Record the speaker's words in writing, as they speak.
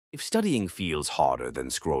If studying feels harder than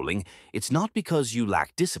scrolling, it's not because you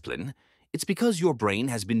lack discipline, it's because your brain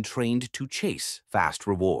has been trained to chase fast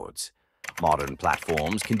rewards. Modern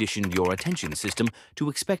platforms conditioned your attention system to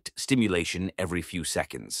expect stimulation every few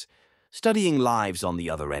seconds. Studying lives on the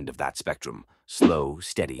other end of that spectrum: slow,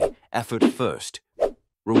 steady, effort first,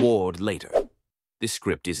 reward later. This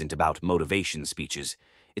script isn't about motivation speeches.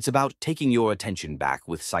 It's about taking your attention back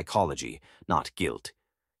with psychology, not guilt.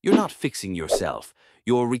 You're not fixing yourself.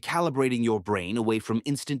 You're recalibrating your brain away from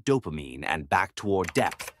instant dopamine and back toward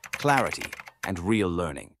depth, clarity, and real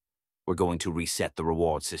learning. We're going to reset the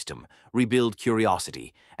reward system, rebuild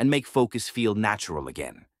curiosity, and make focus feel natural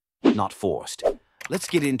again, not forced. Let's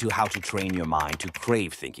get into how to train your mind to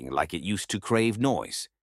crave thinking like it used to crave noise.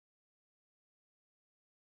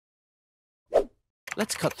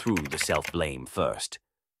 Let's cut through the self-blame first.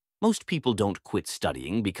 Most people don't quit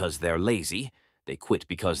studying because they're lazy. They quit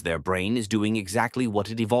because their brain is doing exactly what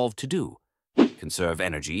it evolved to do: conserve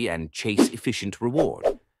energy and chase efficient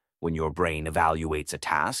reward. When your brain evaluates a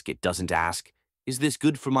task, it doesn't ask, "Is this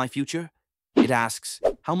good for my future?" It asks,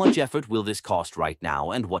 "How much effort will this cost right now,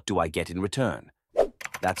 and what do I get in return?"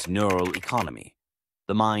 That's neural economy.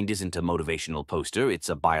 The mind isn't a motivational poster, it's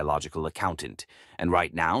a biological accountant. And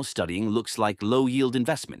right now, studying looks like low-yield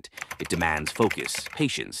investment. It demands focus,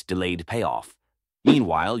 patience, delayed payoff.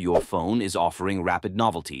 Meanwhile, your phone is offering rapid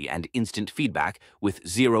novelty and instant feedback with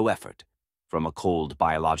zero effort. From a cold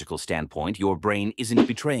biological standpoint, your brain isn't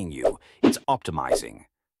betraying you, it's optimizing.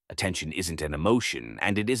 Attention isn't an emotion,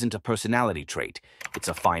 and it isn't a personality trait. It's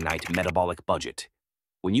a finite metabolic budget.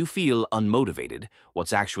 When you feel unmotivated,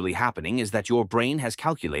 what's actually happening is that your brain has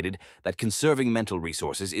calculated that conserving mental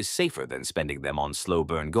resources is safer than spending them on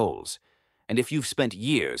slow-burn goals. And if you've spent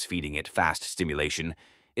years feeding it fast stimulation,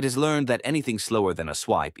 it has learned that anything slower than a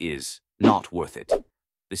swipe is not worth it.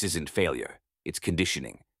 This isn't failure, it's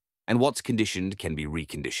conditioning. And what's conditioned can be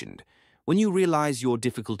reconditioned. When you realize your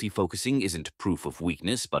difficulty focusing isn't proof of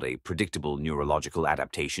weakness but a predictable neurological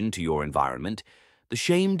adaptation to your environment, the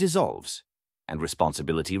shame dissolves and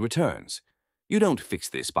responsibility returns. You don't fix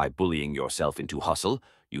this by bullying yourself into hustle.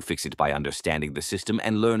 You fix it by understanding the system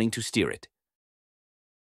and learning to steer it.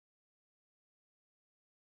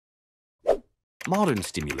 Modern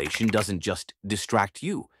stimulation doesn't just distract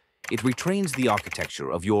you. It retrains the architecture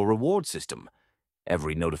of your reward system.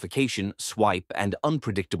 Every notification, swipe, and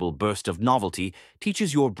unpredictable burst of novelty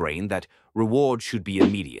teaches your brain that reward should be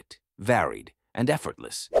immediate, varied, and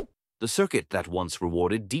effortless. The circuit that once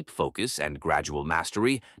rewarded deep focus and gradual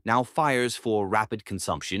mastery now fires for rapid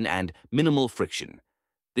consumption and minimal friction.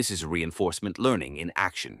 This is reinforcement learning in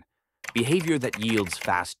action. Behavior that yields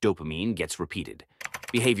fast dopamine gets repeated.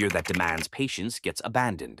 Behavior that demands patience gets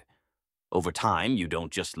abandoned. Over time, you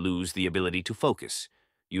don't just lose the ability to focus.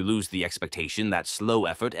 You lose the expectation that slow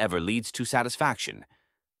effort ever leads to satisfaction.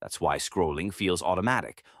 That's why scrolling feels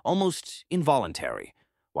automatic, almost involuntary,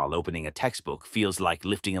 while opening a textbook feels like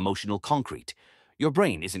lifting emotional concrete. Your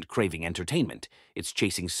brain isn't craving entertainment, it's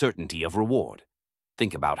chasing certainty of reward.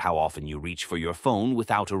 Think about how often you reach for your phone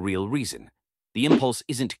without a real reason. The impulse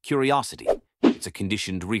isn't curiosity, it's a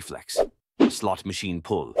conditioned reflex, a slot machine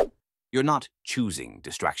pull. You're not choosing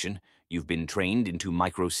distraction, you've been trained into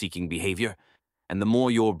micro-seeking behavior, and the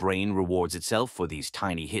more your brain rewards itself for these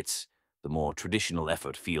tiny hits, the more traditional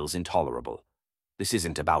effort feels intolerable. This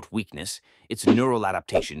isn't about weakness, it's neural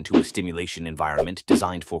adaptation to a stimulation environment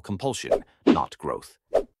designed for compulsion, not growth.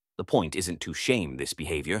 The point isn't to shame this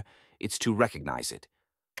behavior, it's to recognize it.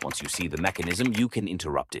 Once you see the mechanism, you can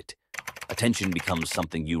interrupt it. Attention becomes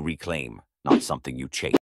something you reclaim, not something you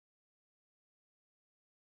chase.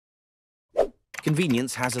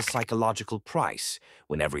 Convenience has a psychological price.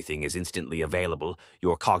 When everything is instantly available,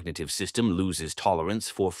 your cognitive system loses tolerance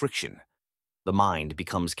for friction. The mind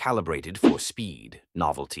becomes calibrated for speed,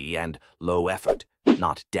 novelty, and low effort,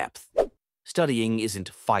 not depth. Studying isn't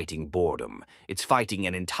fighting boredom, it's fighting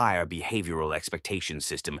an entire behavioral expectation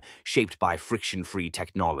system shaped by friction-free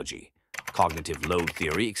technology. Cognitive load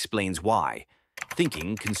theory explains why.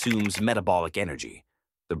 Thinking consumes metabolic energy.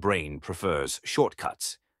 The brain prefers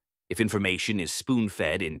shortcuts. If information is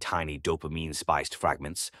spoon-fed in tiny dopamine-spiced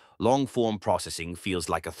fragments, long-form processing feels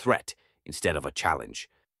like a threat instead of a challenge.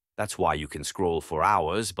 That's why you can scroll for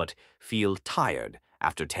hours but feel tired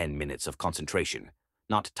after 10 minutes of concentration.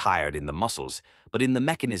 Not tired in the muscles, but in the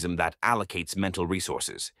mechanism that allocates mental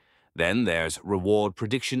resources. Then there's reward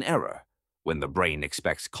prediction error. When the brain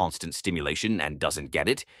expects constant stimulation and doesn't get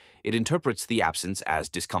it, it interprets the absence as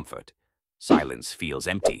discomfort. Silence feels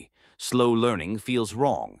empty. Slow learning feels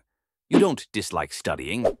wrong. You don't dislike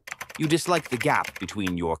studying. You dislike the gap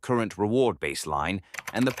between your current reward baseline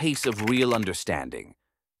and the pace of real understanding.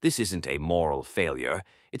 This isn't a moral failure,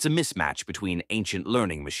 it's a mismatch between ancient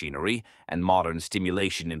learning machinery and modern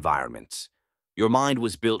stimulation environments. Your mind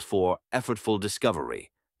was built for effortful discovery,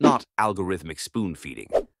 not algorithmic spoon-feeding.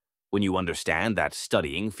 When you understand that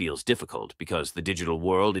studying feels difficult because the digital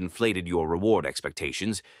world inflated your reward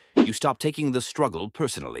expectations, you stop taking the struggle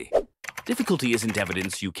personally. Difficulty isn't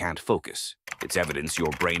evidence you can't focus. It's evidence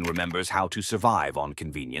your brain remembers how to survive on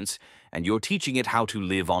convenience, and you're teaching it how to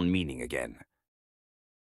live on meaning again.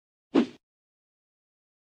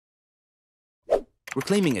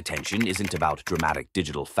 Reclaiming attention isn't about dramatic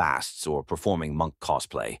digital fasts or performing monk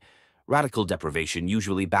cosplay. Radical deprivation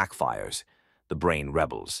usually backfires. The brain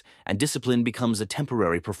rebels, and discipline becomes a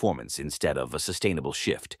temporary performance instead of a sustainable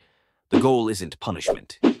shift. The goal isn't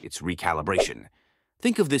punishment, it's recalibration.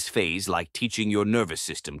 Think of this phase like teaching your nervous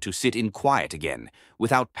system to sit in quiet again,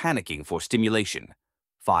 without panicking for stimulation.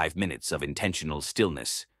 5 minutes of intentional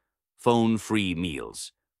stillness. Phone-free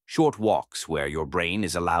meals. Short walks where your brain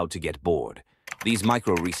is allowed to get bored. These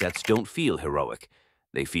micro-resets don't feel heroic.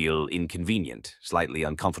 They feel inconvenient, slightly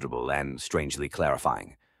uncomfortable, and strangely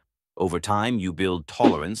clarifying. Over time, you build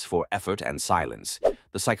tolerance for effort and silence,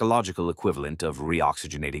 the psychological equivalent of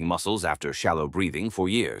reoxygenating muscles after shallow breathing for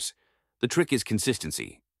years. The trick is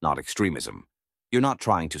consistency, not extremism. You're not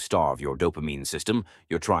trying to starve your dopamine system,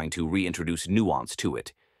 you're trying to reintroduce nuance to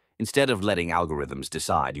it. Instead of letting algorithms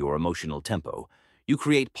decide your emotional tempo, you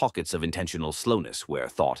create pockets of intentional slowness where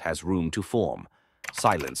thought has room to form.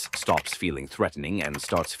 Silence stops feeling threatening and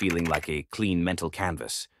starts feeling like a clean mental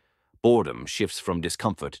canvas. Boredom shifts from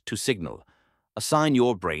discomfort to signal, a sign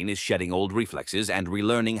your brain is shedding old reflexes and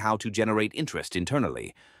relearning how to generate interest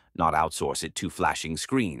internally, not outsource it to flashing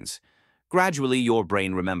screens. Gradually, your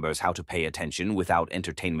brain remembers how to pay attention without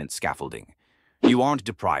entertainment scaffolding. You aren't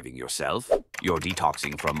depriving yourself, you're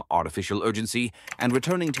detoxing from artificial urgency and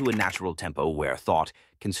returning to a natural tempo where thought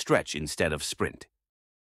can stretch instead of sprint.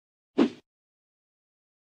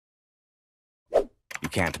 You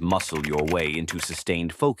can't muscle your way into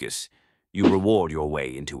sustained focus. You reward your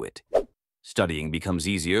way into it. Studying becomes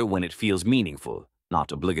easier when it feels meaningful,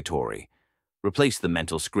 not obligatory. Replace the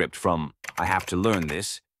mental script from, "I have to learn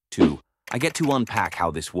this," to, "I get to unpack how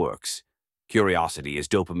this works." Curiosity is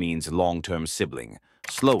dopamine's long-term sibling,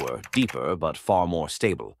 slower, deeper, but far more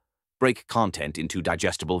stable. Break content into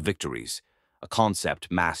digestible victories. A concept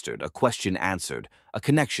mastered, a question answered, a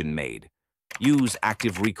connection made. Use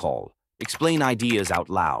active recall. Explain ideas out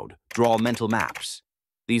loud. Draw mental maps.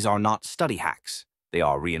 These are not study hacks. They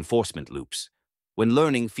are reinforcement loops. When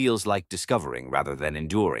learning feels like discovering rather than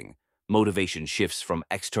enduring, motivation shifts from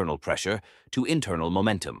external pressure to internal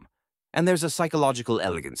momentum. And there's a psychological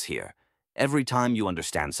elegance here. Every time you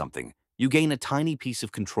understand something, you gain a tiny piece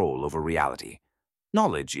of control over reality.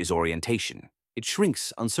 Knowledge is orientation. It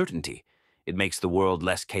shrinks uncertainty. It makes the world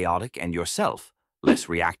less chaotic and yourself less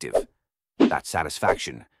reactive. That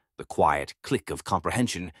satisfaction, the quiet click of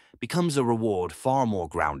comprehension, becomes a reward far more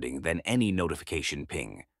grounding than any notification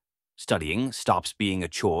ping. Studying stops being a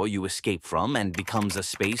chore you escape from and becomes a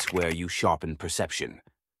space where you sharpen perception.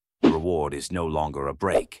 The reward is no longer a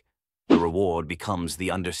break. The reward becomes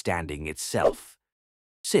the understanding itself.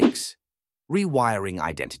 6. Rewiring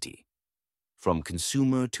identity. From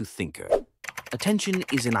consumer to thinker. Attention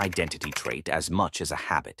is an identity trait as much as a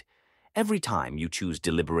habit. Every time you choose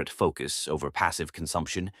deliberate focus over passive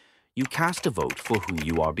consumption, you cast a vote for who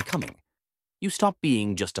you are becoming. You stop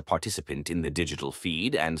being just a participant in the digital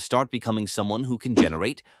feed and start becoming someone who can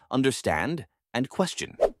generate, understand, and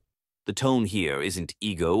question. The tone here isn't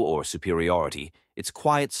ego or superiority, it's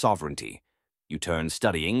quiet sovereignty. You turn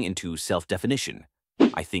studying into self-definition.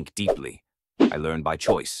 I think deeply. I learn by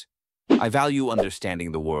choice. I value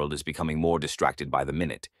understanding the world is becoming more distracted by the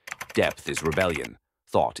minute. Depth is rebellion.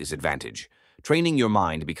 Thought is advantage. Training your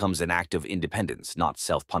mind becomes an act of independence, not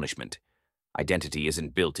self-punishment. Identity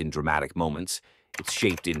isn't built in dramatic moments. It's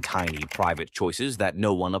shaped in tiny, private choices that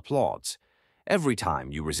no one applauds. Every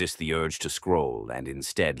time you resist the urge to scroll and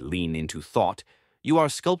instead lean into thought, you are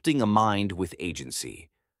sculpting a mind with agency.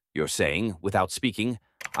 You're saying, without speaking,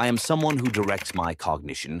 I am someone who directs my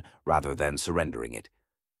cognition rather than surrendering it.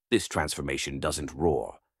 This transformation doesn't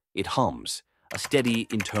roar. It hums, a steady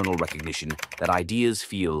internal recognition that ideas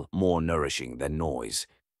feel more nourishing than noise.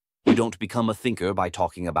 You don't become a thinker by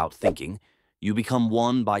talking about thinking. You become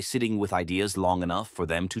one by sitting with ideas long enough for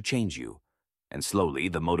them to change you. And slowly,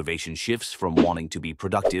 the motivation shifts from wanting to be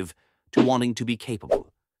productive to wanting to be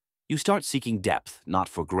capable. You start seeking depth, not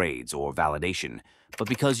for grades or validation, but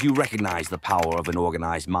because you recognize the power of an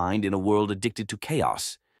organized mind in a world addicted to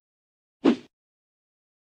chaos.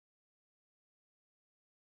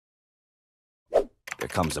 There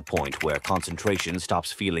comes a point where concentration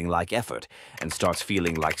stops feeling like effort and starts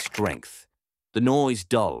feeling like strength. The noise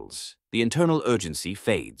dulls, the internal urgency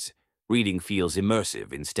fades. Reading feels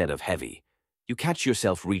immersive instead of heavy. You catch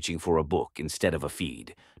yourself reaching for a book instead of a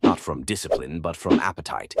feed, not from discipline but from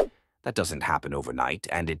appetite. That doesn't happen overnight,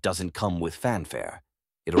 and it doesn't come with fanfare.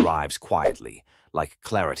 It arrives quietly, like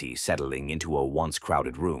clarity settling into a once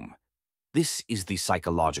crowded room. This is the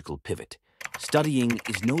psychological pivot. Studying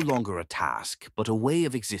is no longer a task, but a way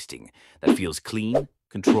of existing that feels clean,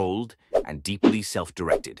 controlled, and deeply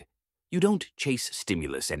self-directed. You don't chase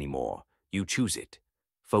stimulus anymore. You choose it.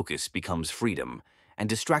 Focus becomes freedom, and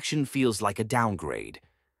distraction feels like a downgrade.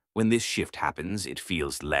 When this shift happens, it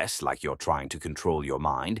feels less like you're trying to control your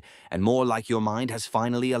mind and more like your mind has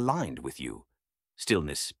finally aligned with you.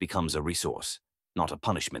 Stillness becomes a resource, not a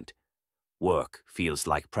punishment. Work feels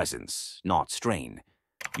like presence, not strain.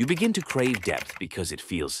 You begin to crave depth because it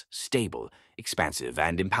feels stable, expansive,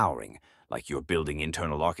 and empowering, like you're building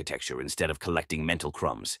internal architecture instead of collecting mental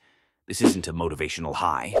crumbs. This isn't a motivational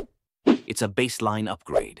high. It's a baseline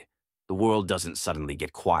upgrade. The world doesn't suddenly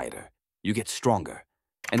get quieter. You get stronger.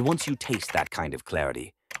 And once you taste that kind of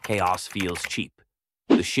clarity, chaos feels cheap.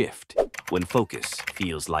 The shift, when focus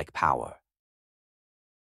feels like power.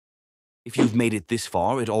 If you've made it this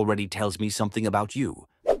far, it already tells me something about you.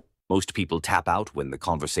 Most people tap out when the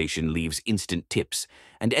conversation leaves instant tips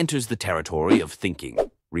and enters the territory of thinking,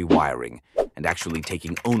 rewiring, and actually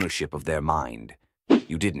taking ownership of their mind.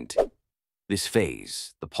 You didn't. This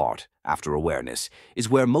phase, the part after awareness, is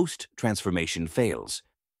where most transformation fails.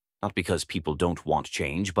 Not because people don't want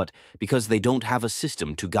change, but because they don't have a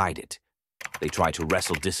system to guide it. They try to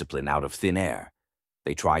wrestle discipline out of thin air.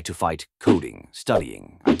 They try to fight coding,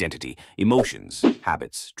 studying, identity, emotions,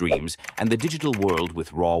 habits, dreams, and the digital world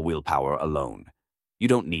with raw willpower alone. You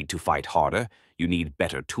don't need to fight harder, you need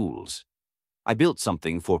better tools. I built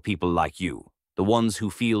something for people like you, the ones who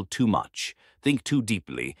feel too much, think too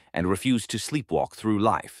deeply, and refuse to sleepwalk through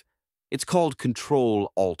life. It's called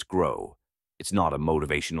Control Alt Grow. It's not a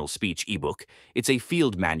motivational speech ebook, it's a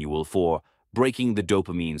field manual for breaking the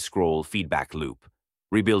dopamine scroll feedback loop,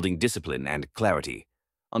 rebuilding discipline and clarity,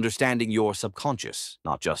 understanding your subconscious,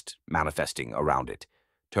 not just manifesting around it,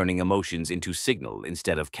 turning emotions into signal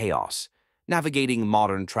instead of chaos, navigating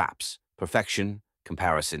modern traps, perfection,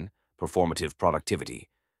 comparison, performative productivity,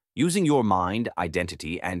 using your mind,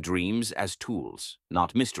 identity, and dreams as tools,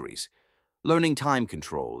 not mysteries, learning time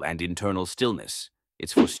control and internal stillness.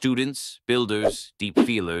 It's for students, builders, deep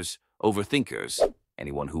feelers, overthinkers,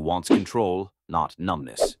 anyone who wants control, not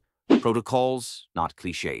numbness, protocols, not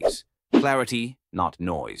cliches, clarity, not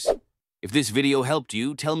noise. If this video helped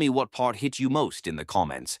you, tell me what part hit you most in the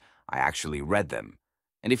comments. I actually read them.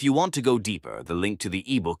 And if you want to go deeper, the link to the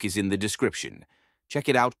ebook is in the description. Check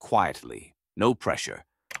it out quietly. No pressure.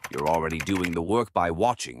 You're already doing the work by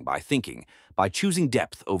watching, by thinking, by choosing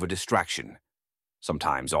depth over distraction.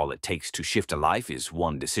 Sometimes all it takes to shift a life is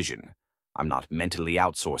one decision. I'm not mentally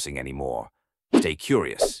outsourcing anymore. Stay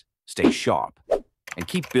curious, stay sharp, and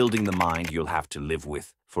keep building the mind you'll have to live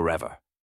with forever.